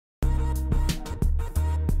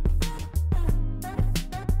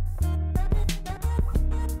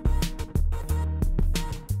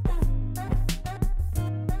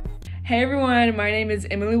Hey everyone, my name is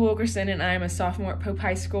Emily Wilkerson and I'm a sophomore at Pope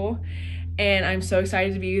High School, and I'm so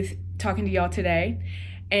excited to be talking to y'all today.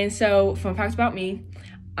 And so, fun facts about me,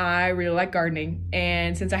 I really like gardening,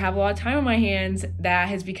 and since I have a lot of time on my hands, that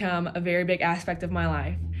has become a very big aspect of my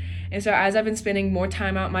life. And so as I've been spending more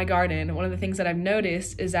time out in my garden, one of the things that I've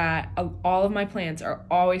noticed is that all of my plants are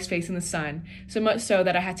always facing the sun, so much so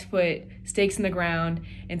that I had to put stakes in the ground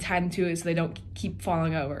and tie them to it so they don't keep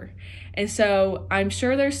falling over. And so I'm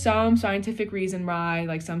sure there's some scientific reason why,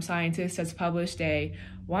 like some scientist has published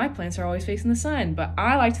why plants are always facing the sun, but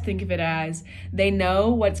I like to think of it as they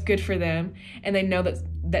know what's good for them, and they know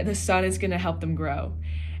that the sun is going to help them grow.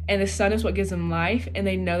 And the sun is what gives them life, and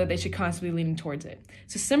they know that they should constantly be leaning towards it.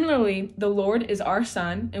 So similarly, the Lord is our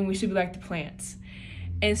sun, and we should be like the plants.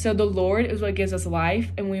 And so the Lord is what gives us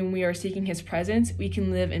life, and when we are seeking his presence, we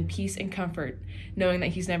can live in peace and comfort, knowing that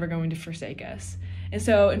he's never going to forsake us. And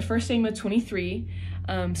so in 1 Samuel 23,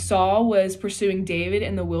 Saul was pursuing David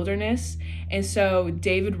in the wilderness, and so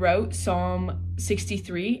David wrote Psalm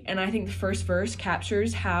 63, and I think the first verse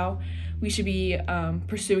captures how we should be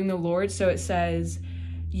pursuing the Lord. So it says,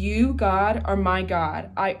 "You, God, are my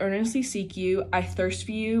God. I earnestly seek you. I thirst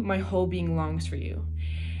for you. My whole being longs for you."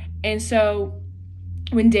 And so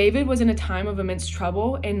when David was in a time of immense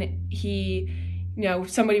trouble and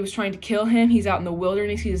somebody was trying to kill him, he's out in the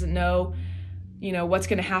wilderness, he doesn't know, what's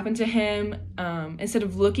going to happen to him. Instead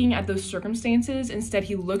of looking at those circumstances, instead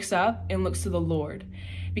he looks up and looks to the Lord,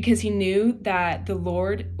 because he knew that the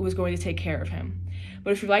Lord was going to take care of him.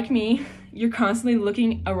 But if you're like me, you're constantly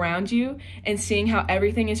looking around you and seeing how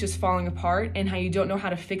everything is just falling apart and how you don't know how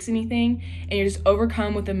to fix anything, and you're just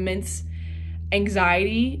overcome with immense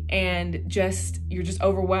anxiety and you're just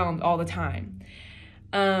overwhelmed all the time.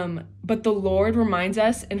 But the Lord reminds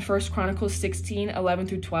us in 1 Chronicles 16, 11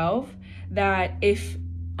 through 12, that if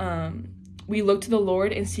we look to the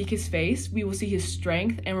Lord and seek his face, we will see his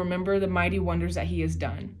strength and remember the mighty wonders that he has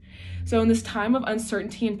done. So in this time of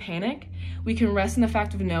uncertainty and panic, we can rest in the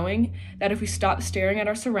fact of knowing that if we stop staring at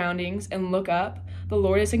our surroundings and look up, the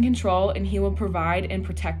Lord is in control and he will provide and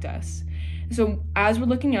protect us. So as we're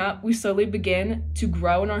looking up, we slowly begin to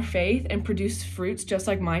grow in our faith and produce fruits just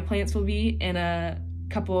like my plants will be in a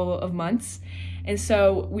couple of months. And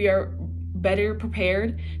so we are better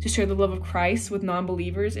prepared to share the love of Christ with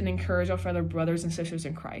non-believers and encourage our fellow brothers and sisters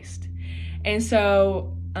in Christ. And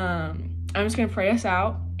so I'm just going to pray us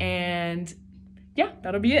out, and yeah,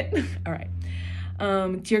 that'll be it. All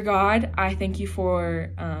right. Dear God, I thank you for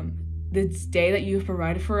this day that you have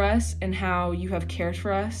provided for us and how you have cared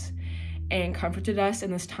for us and comforted us in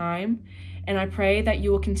this time. And I pray that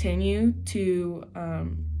you will continue to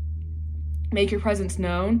make your presence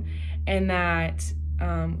known, and that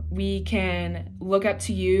we can look up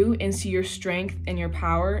to you and see your strength and your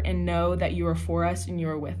power and know that you are for us and you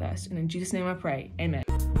are with us. And in Jesus' name I pray, amen.